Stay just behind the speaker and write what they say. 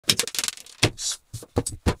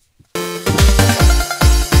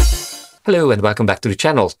Hello and welcome back to the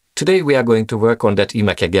channel. Today we are going to work on that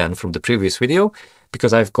eMac again from the previous video,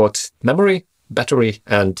 because I've got memory, battery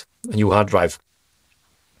and a new hard drive.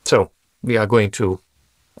 So we are going to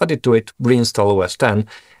add it to it, reinstall OS X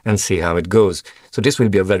and see how it goes. So this will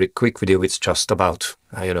be a very quick video. It's just about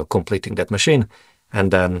completing that machine,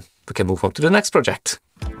 and then we can move on to the next project.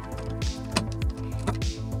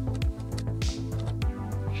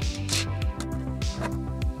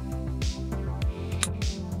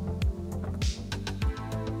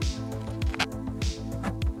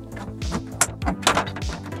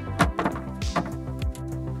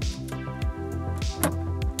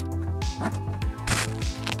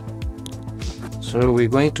 So we're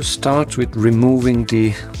going to start with removing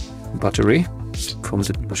the battery from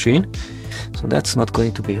the machine. So that's not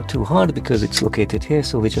going to be too hard because it's located here.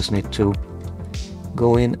 So we just need to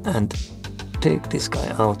go in and take this guy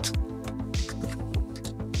out.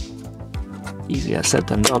 Easier said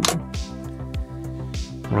than done.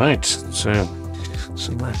 Right, so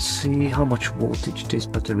let's see how much voltage this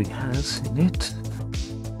battery has in it.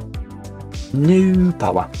 No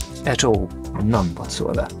power at all, none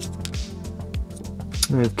whatsoever.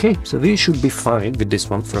 Okay, so we should be fine with this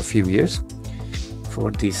one for a few years.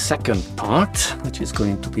 For the second part, which is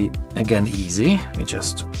going to be again easy, we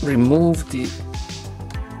just remove the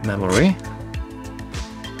memory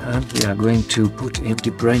and we are going to put in the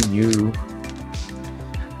brand new.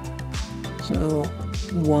 So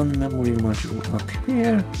one memory module up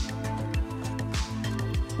here.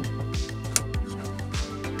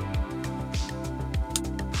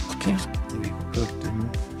 Okay, we put in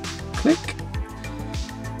click.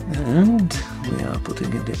 And we are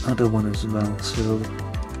putting in the other one as well. So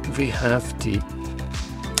we have the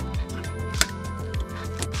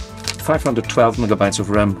 512 megabytes of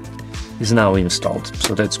RAM is now installed.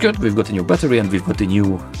 So that's good. We've got a new battery and we've got the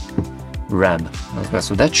new RAM as well.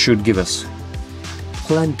 So that should give us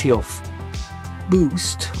plenty of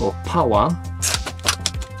boost or power.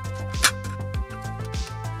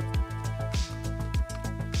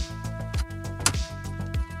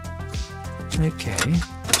 Okay.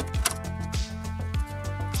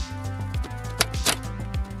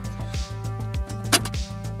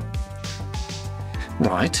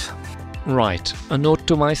 Right, a note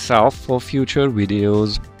to myself for future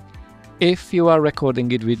videos. If you are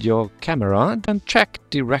recording it with your camera, then check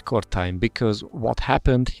the record time, because what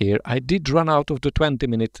happened here, I did run out of the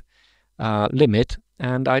 20-minute limit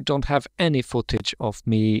and I don't have any footage of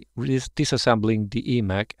me disassembling the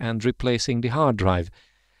eMac and replacing the hard drive.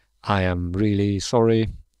 I am really sorry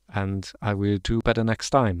and I will do better next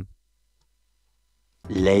time.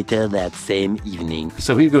 Later that same evening.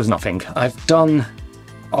 So here goes nothing. I've done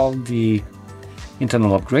all the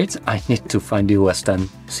internal upgrades. I need to find the OS X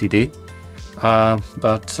CD. Yeah,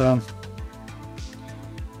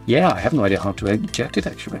 I have no idea how to eject it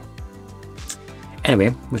actually.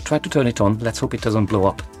 Anyway, we'll try to turn it on. Let's hope it doesn't blow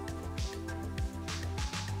up.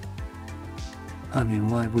 I mean,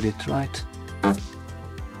 why would it, right?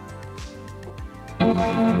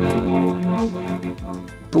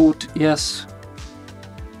 Boot, yes.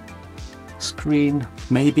 Screen,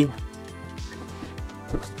 maybe.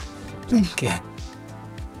 Okay.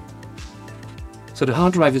 So the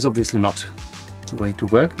hard drive is obviously not going to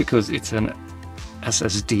work because it's an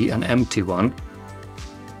SSD, an empty one,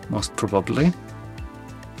 most probably.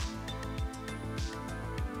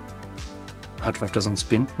 Hard drive doesn't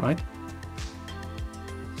spin, right?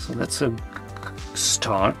 So that's a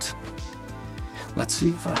start. Let's see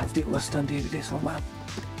if I have the OS X DVD somewhere.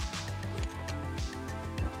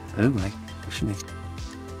 Oh my goodness.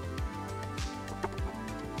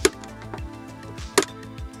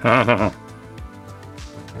 A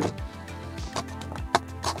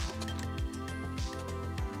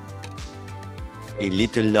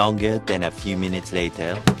little longer than a few minutes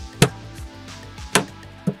later.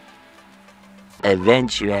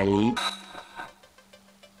 Eventually.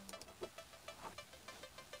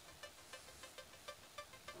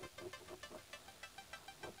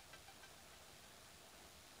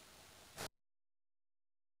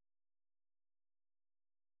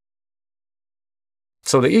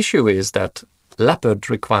 So the issue is that Leopard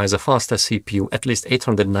requires a faster CPU, at least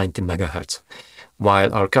 890 MHz,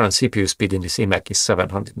 while our current CPU speed in this eMac is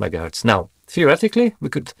 700 MHz. Now, theoretically, we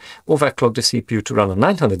could overclock the CPU to run on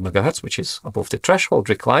 900 MHz, which is above the threshold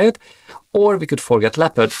required, or we could forget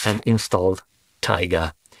Leopard and install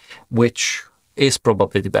Tiger, which is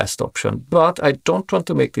probably the best option. But I don't want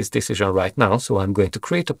to make this decision right now, so I'm going to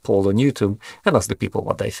create a poll on YouTube and ask the people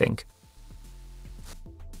what they think.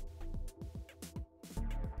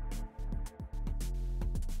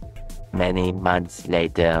 Many months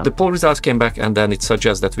later. The poll results came back, and then it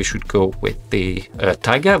suggests that we should go with the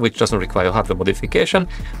Tiger, which doesn't require hardware modification,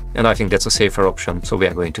 and I think that's a safer option, so we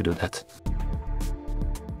are going to do that.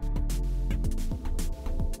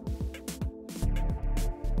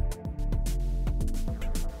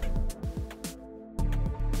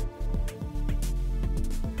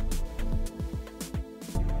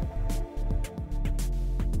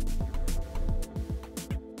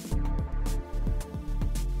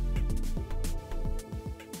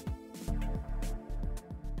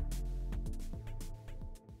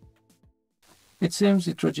 It seems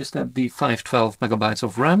it registered the 512 megabytes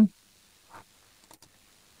of RAM,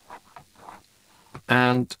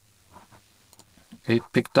 and it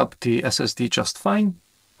picked up the SSD just fine.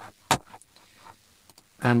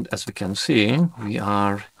 And as we can see, we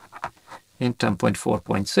are in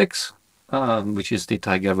 10.4.6, which is the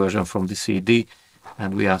Tiger version from the CD,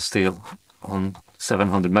 and we are still on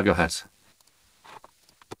 700 megahertz.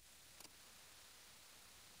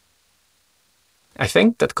 I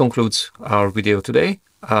think that concludes our video today.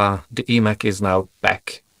 The eMac is now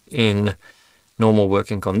back in normal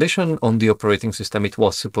working condition on the operating system it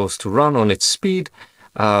was supposed to run on its speed.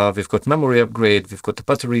 We've got memory upgrade, we've got the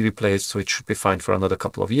battery replaced, so it should be fine for another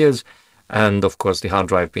couple of years. And of course the hard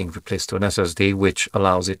drive being replaced to an SSD, which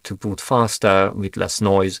allows it to boot faster with less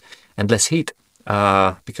noise and less heat.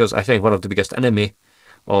 Because I think one of the biggest enemy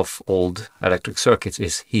of old electric circuits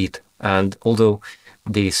is heat. And although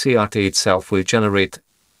the CRT itself will generate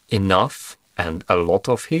enough and a lot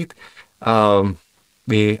of heat,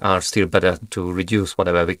 we are still better to reduce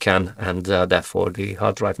whatever we can, and therefore the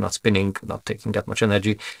hard drive not spinning, not taking that much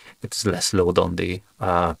energy, it's less load on the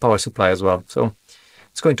power supply as well. So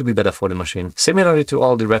it's going to be better for the machine. Similarly to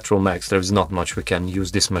all the retro Macs, there is not much we can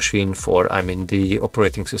use this machine for. I mean, the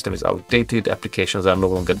operating system is outdated, applications are no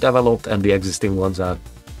longer developed, and the existing ones are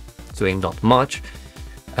doing not much.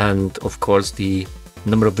 And of course the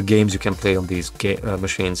number of the games you can play on these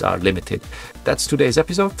machines are limited. That's today's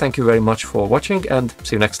episode. Thank you very much for watching, and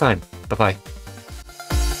see you next time. Bye-bye.